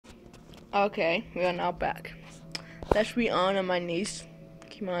Okay, we are now back. Let's re-honor my niece,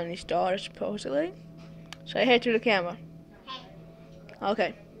 Kimani's daughter, supposedly. Say hey to the camera. Hey.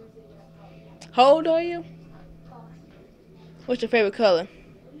 Okay. How old are you? 4. What's your favorite color?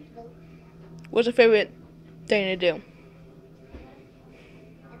 Blue. What's your favorite thing to do?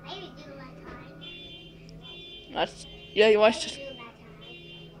 The baby do my time. That's yeah. What's Baby do my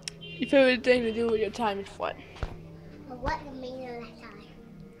time. your favorite thing to do with your time is what? But what the meaning of that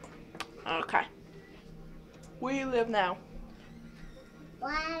time? Okay. Where you live now?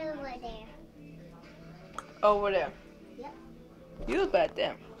 Why over there? Over there. Yep. You live back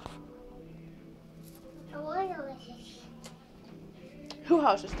there. I want to this. Whose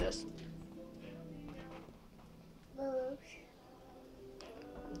house is this? Blues.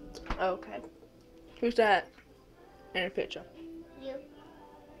 Okay. Who's that in the picture? You.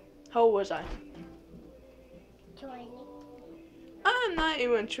 How old was I? 20. I'm not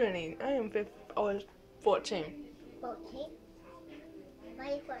even 20. I am 15. I was 14. 14. Why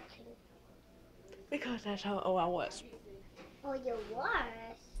are you 14? Because that's how old I was. Oh, you was.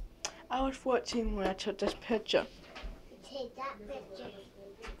 I was 14 when I took this picture. You take that picture.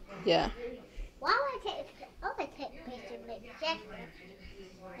 Yeah. Why would I take a picture? I would take a picture, but just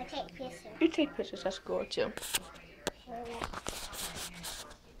I take pictures. You take pictures at school too.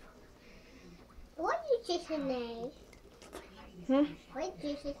 What is Jesus' name? What is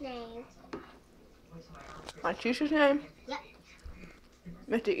Jesus' name? My teacher's name? Yep.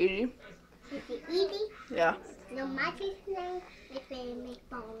 Mr. Edie. Mr. Edie? Yeah. No, my teacher's name is Miss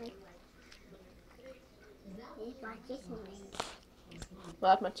Bowling. It's my teacher's name.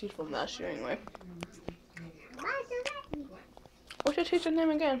 Well, that's my teacher from last year anyway. Why do that? What's your teacher's name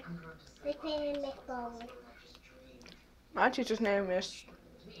again? Miss Bowling. My teacher's name is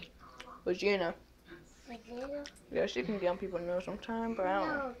Regina. Regina? Yeah, she can get on people's nerves sometimes, but I don't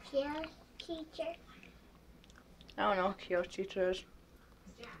know. No, Kira's teacher. I don't know who Kio's teacher is.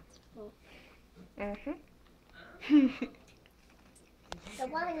 Mm-hmm. The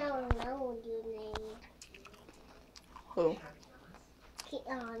one I know your name. Who?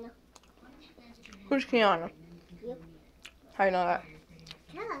 Kiana. Who's Kiana? You. How you know that?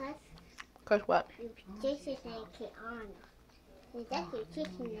 Because Cause what? your teacher's name Kiana. And that's your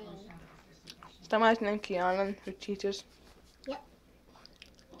teacher's name. Somebody's named Kiana who teaches. Yep.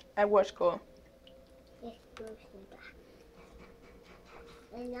 At what school? It's good.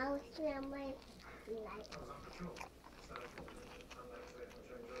 And now it's not my life.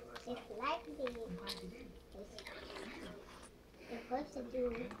 It's like the supposed to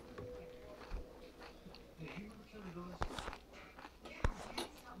do.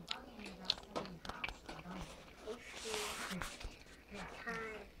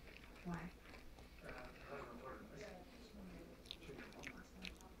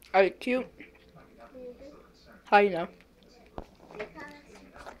 Are you cute? Mm-hmm. How you know? Because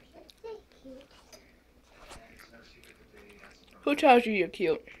it's cute. Who tells you you're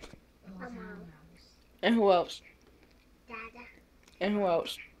cute? My mom, And who else? Dada, And who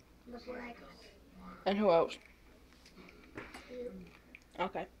else? my brother, And who else? you.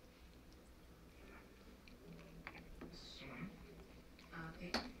 Okay.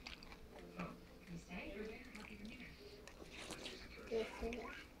 This is it.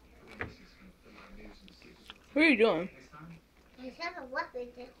 What are you doing? And some of what we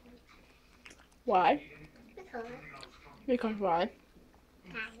did Why? because Because why? I got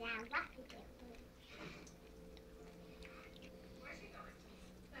what we did.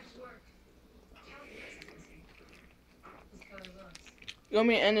 You want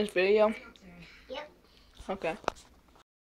me to end this video? Yep. Okay.